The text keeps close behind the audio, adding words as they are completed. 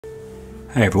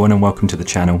Hey everyone and welcome to the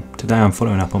channel. Today I'm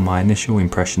following up on my initial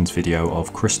impressions video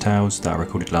of CrisTales that I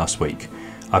recorded last week.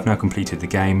 I've now completed the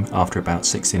game after about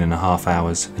 16.5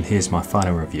 hours and here's my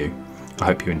final review. I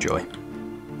hope you enjoy.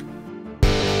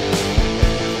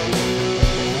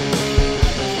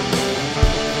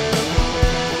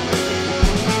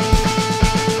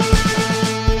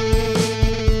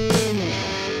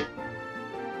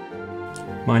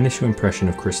 My initial impression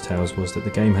of CrisTales was that the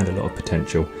game had a lot of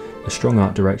potential, a strong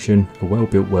art direction, a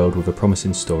well-built world with a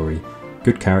promising story,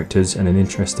 good characters and an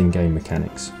interesting game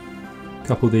mechanics.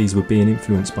 Couple these with being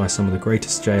influenced by some of the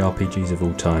greatest JRPGs of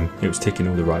all time, it was ticking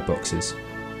all the right boxes.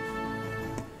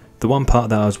 The one part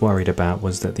that I was worried about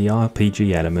was that the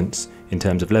RPG elements, in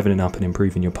terms of levelling up and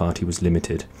improving your party, was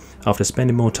limited. After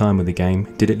spending more time with the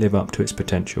game, did it live up to its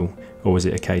potential, or was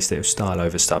it a case that it was style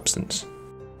over substance?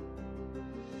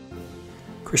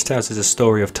 CrisTales is a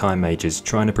story of time mages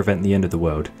trying to prevent the end of the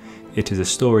world. It is a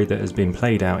story that has been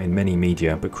played out in many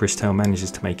media, but CrisTales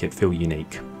manages to make it feel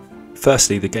unique.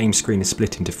 Firstly, the game screen is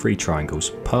split into 3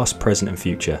 triangles, past, present and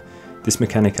future. This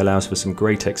mechanic allows for some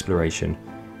great exploration.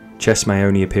 Chests may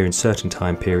only appear in certain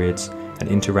time periods, and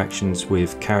interactions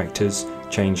with characters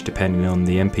change depending on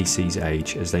the NPC's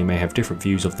age, as they may have different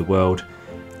views of the world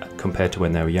compared to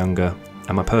when they were younger,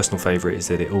 and my personal favourite is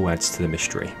that it all adds to the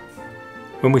mystery.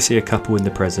 When we see a couple in the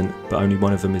present, but only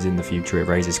one of them is in the future, it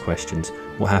raises questions.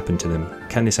 What happened to them?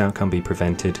 Can this outcome be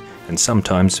prevented? And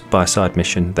sometimes, by a side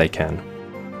mission, they can.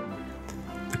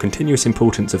 The continuous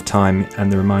importance of time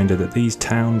and the reminder that these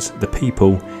towns, the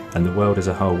people, and the world as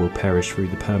a whole will perish through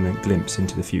the permanent glimpse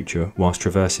into the future whilst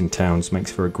traversing towns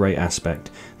makes for a great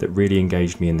aspect that really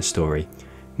engaged me in the story.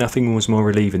 Nothing was more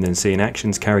relieving than seeing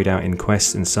actions carried out in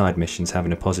quests and side missions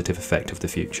having a positive effect of the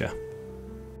future.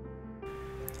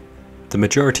 The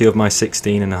majority of my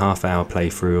 16.5 hour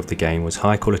playthrough of the game was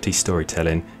high quality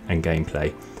storytelling and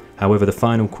gameplay. However, the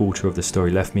final quarter of the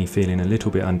story left me feeling a little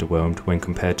bit underwhelmed when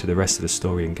compared to the rest of the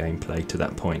story and gameplay to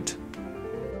that point.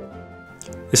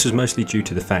 This was mostly due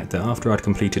to the fact that after I'd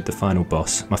completed the final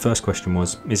boss, my first question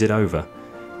was, is it over?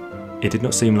 It did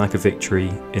not seem like a victory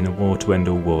in a war to end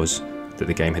all wars that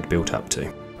the game had built up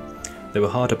to. There were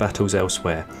harder battles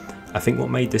elsewhere. I think what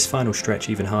made this final stretch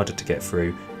even harder to get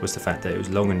through was the fact that it was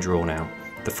long and drawn out.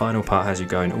 The final part has you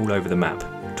going all over the map,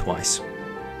 twice.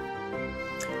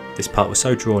 This part was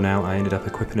so drawn out I ended up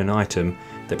equipping an item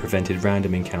that prevented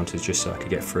random encounters just so I could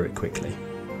get through it quickly.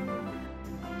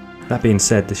 That being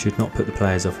said, this should not put the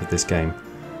players off of this game.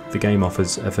 The game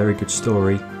offers a very good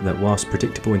story that, whilst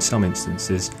predictable in some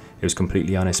instances, it was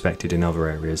completely unexpected in other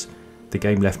areas. The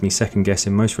game left me second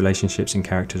guessing most relationships and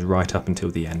characters right up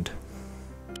until the end.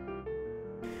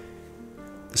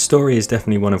 The story is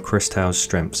definitely one of CrisTales'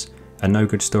 strengths, and no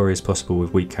good story is possible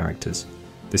with weak characters.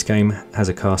 This game has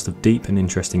a cast of deep and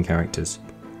interesting characters.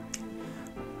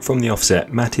 From the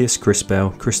offset, Matthias, Crispell,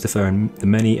 Christopher and the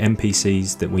many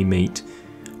NPCs that we meet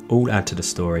all add to the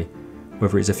story.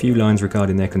 Whether it's a few lines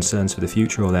regarding their concerns for the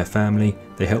future or their family,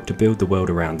 they help to build the world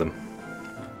around them.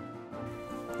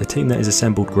 The team that is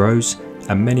assembled grows,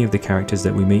 and many of the characters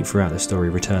that we meet throughout the story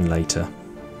return later.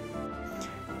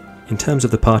 In terms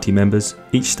of the party members,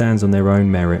 each stands on their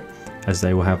own merit, as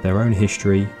they will have their own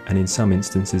history and in some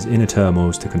instances inner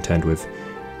turmoils to contend with,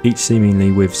 each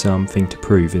seemingly with something to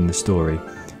prove in the story,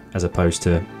 as opposed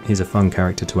to here's a fun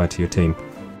character to add to your team.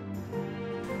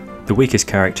 The weakest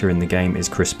character in the game is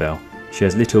Crispell. She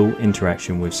has little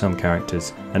interaction with some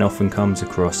characters and often comes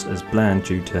across as bland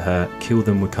due to her kill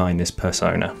them with kindness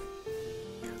persona.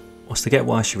 Whilst I get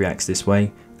why she reacts this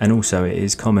way, and also it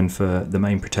is common for the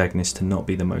main protagonist to not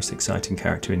be the most exciting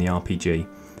character in the RPG.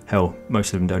 Hell,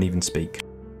 most of them don't even speak.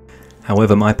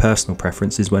 However, my personal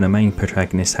preference is when a main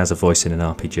protagonist has a voice in an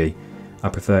RPG. I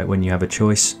prefer it when you have a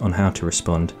choice on how to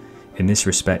respond. In this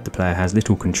respect, the player has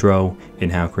little control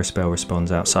in how Crispell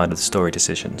responds outside of the story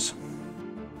decisions.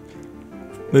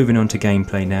 Moving on to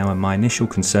gameplay now, and my initial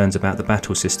concerns about the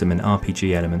battle system and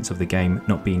RPG elements of the game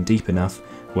not being deep enough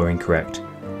were incorrect.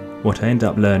 What I end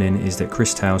up learning is that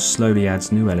CrisTales slowly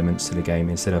adds new elements to the game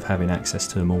instead of having access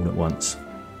to them all at once.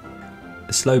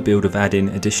 The slow build of adding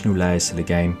additional layers to the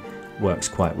game works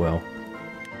quite well.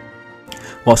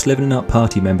 Whilst leveling up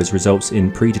party members results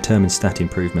in predetermined stat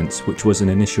improvements, which was an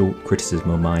initial criticism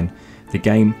of mine, the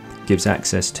game gives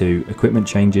access to equipment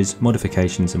changes,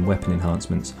 modifications and weapon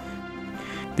enhancements.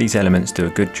 These elements do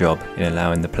a good job in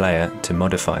allowing the player to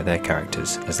modify their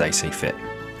characters as they see fit.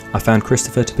 I found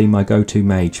Christopher to be my go-to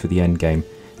mage for the endgame.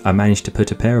 I managed to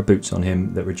put a pair of boots on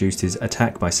him that reduced his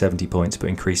attack by 70 points but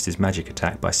increased his magic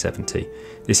attack by 70.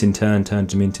 This in turn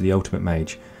turned him into the ultimate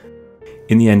mage.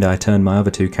 In the end I turned my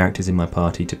other 2 characters in my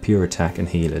party to pure attack and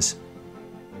healers.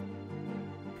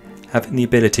 Having the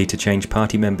ability to change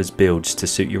party members' builds to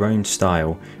suit your own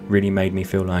style really made me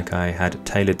feel like I had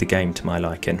tailored the game to my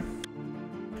liking.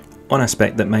 One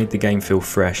aspect that made the game feel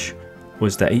fresh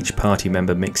was that each party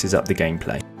member mixes up the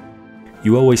gameplay.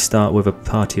 You always start with a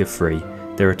party of 3,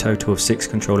 there are a total of 6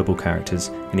 controllable characters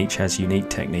and each has unique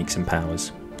techniques and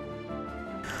powers.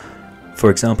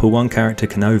 For example, one character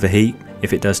can overheat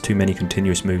if it does too many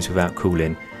continuous moves without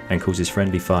cooling and causes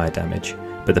friendly fire damage,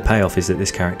 but the payoff is that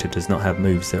this character does not have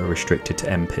moves that are restricted to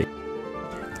MP.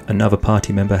 Another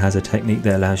party member has a technique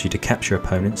that allows you to capture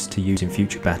opponents to use in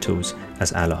future battles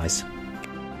as allies.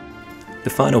 The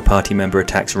final party member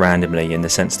attacks randomly in the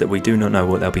sense that we do not know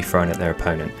what they'll be throwing at their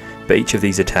opponent, but each of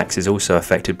these attacks is also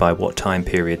affected by what time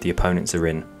period the opponents are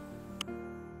in.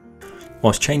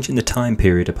 Whilst changing the time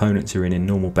period opponents are in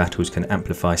normal battles can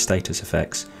amplify status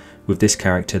effects, with this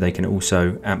character they can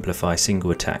also amplify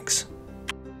single attacks.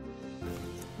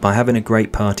 By having a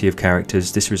great party of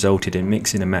characters, this resulted in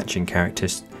mixing and matching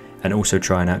characters and also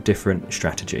trying out different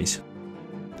strategies.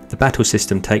 The battle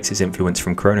system takes its influence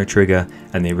from Chrono Trigger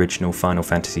and the original Final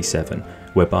Fantasy VII,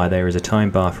 whereby there is a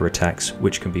time bar for attacks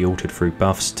which can be altered through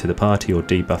buffs to the party or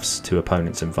debuffs to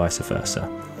opponents and vice versa.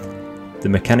 The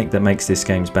mechanic that makes this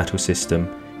game's battle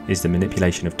system is the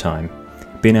manipulation of time,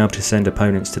 being able to send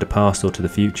opponents to the past or to the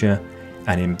future,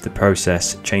 and in the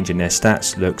process changing their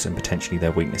stats, looks and potentially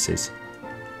their weaknesses.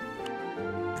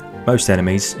 Most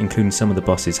enemies, including some of the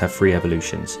bosses, have 3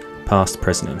 evolutions, past,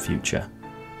 present and future.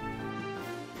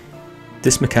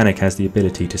 This mechanic has the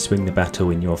ability to swing the battle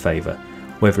in your favour,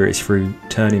 whether it's through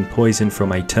turning poison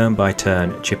from a turn by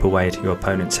turn chip away at your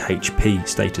opponent's HP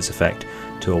status effect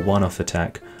to a one-off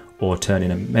attack, or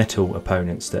turning a metal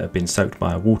opponents that have been soaked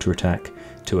by a water attack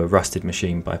to a rusted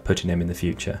machine by putting them in the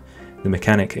future. The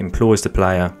mechanic implores the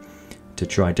player to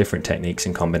try different techniques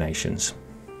and combinations.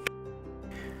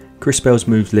 CrisTales'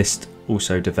 moves list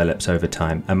also develops over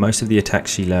time, and most of the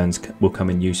attacks she learns will come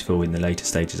in useful in the later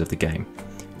stages of the game.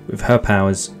 With her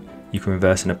powers, you can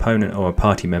reverse an opponent or a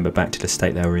party member back to the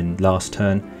state they were in last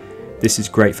turn. This is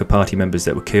great for party members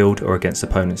that were killed or against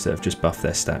opponents that have just buffed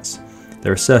their stats.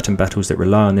 There are certain battles that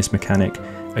rely on this mechanic.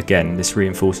 Again, this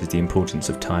reinforces the importance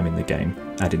of time in the game,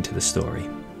 adding to the story.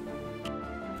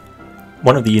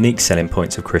 One of the unique selling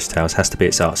points of CrisTales has to be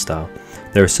its art style.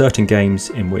 There are certain games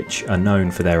in which are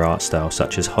known for their art style,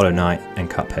 such as Hollow Knight and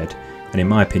Cuphead, and in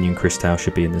my opinion CrisTales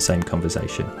should be in the same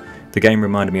conversation. The game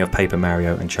reminded me of Paper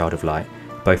Mario and Child of Light,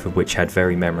 both of which had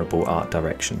very memorable art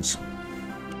directions.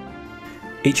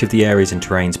 Each of the areas and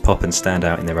terrains pop and stand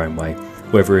out in their own way,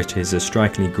 whether it is a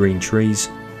strikingly green trees,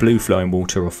 blue flowing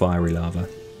water or fiery lava.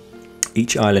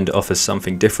 Each island offers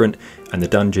something different, and the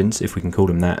dungeons, if we can call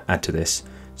them that, add to this.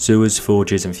 Sewers,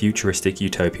 forges and futuristic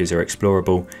utopias are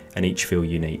explorable and each feel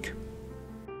unique.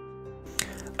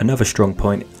 Another strong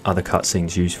point are the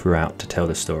cutscenes used throughout to tell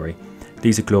the story.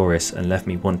 These are glorious and left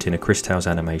me wanting a CrisTales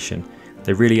animation.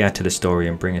 They really add to the story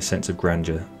and bring a sense of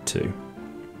grandeur too.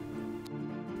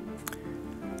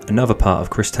 Another part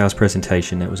of CrisTales'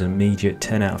 presentation that was an immediate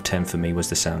 10 out of 10 for me was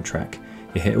the soundtrack.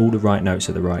 It hit all the right notes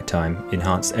at the right time,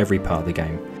 enhanced every part of the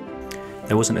game.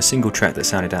 There wasn't a single track that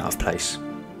sounded out of place.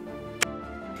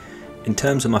 In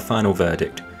terms of my final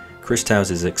verdict,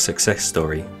 CrisTales is a success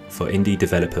story for indie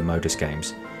developer Modus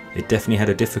Games. It definitely had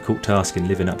a difficult task in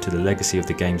living up to the legacy of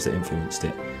the games that influenced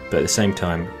it, but at the same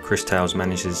time, CrisTales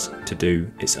manages to do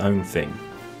its own thing.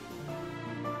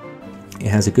 It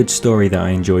has a good story that I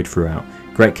enjoyed throughout,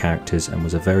 great characters and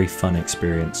was a very fun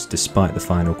experience despite the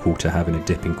final quarter having a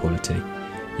dip in quality.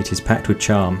 It is packed with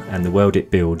charm and the world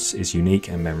it builds is unique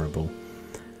and memorable.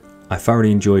 I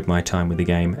thoroughly enjoyed my time with the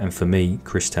game, and for me,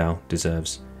 CrisTales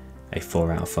deserves a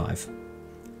 4 out of 5.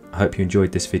 I hope you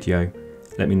enjoyed this video.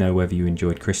 Let me know whether you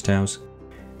enjoyed CrisTales.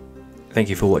 Thank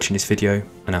you for watching this video,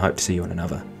 and I hope to see you on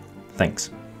another.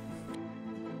 Thanks.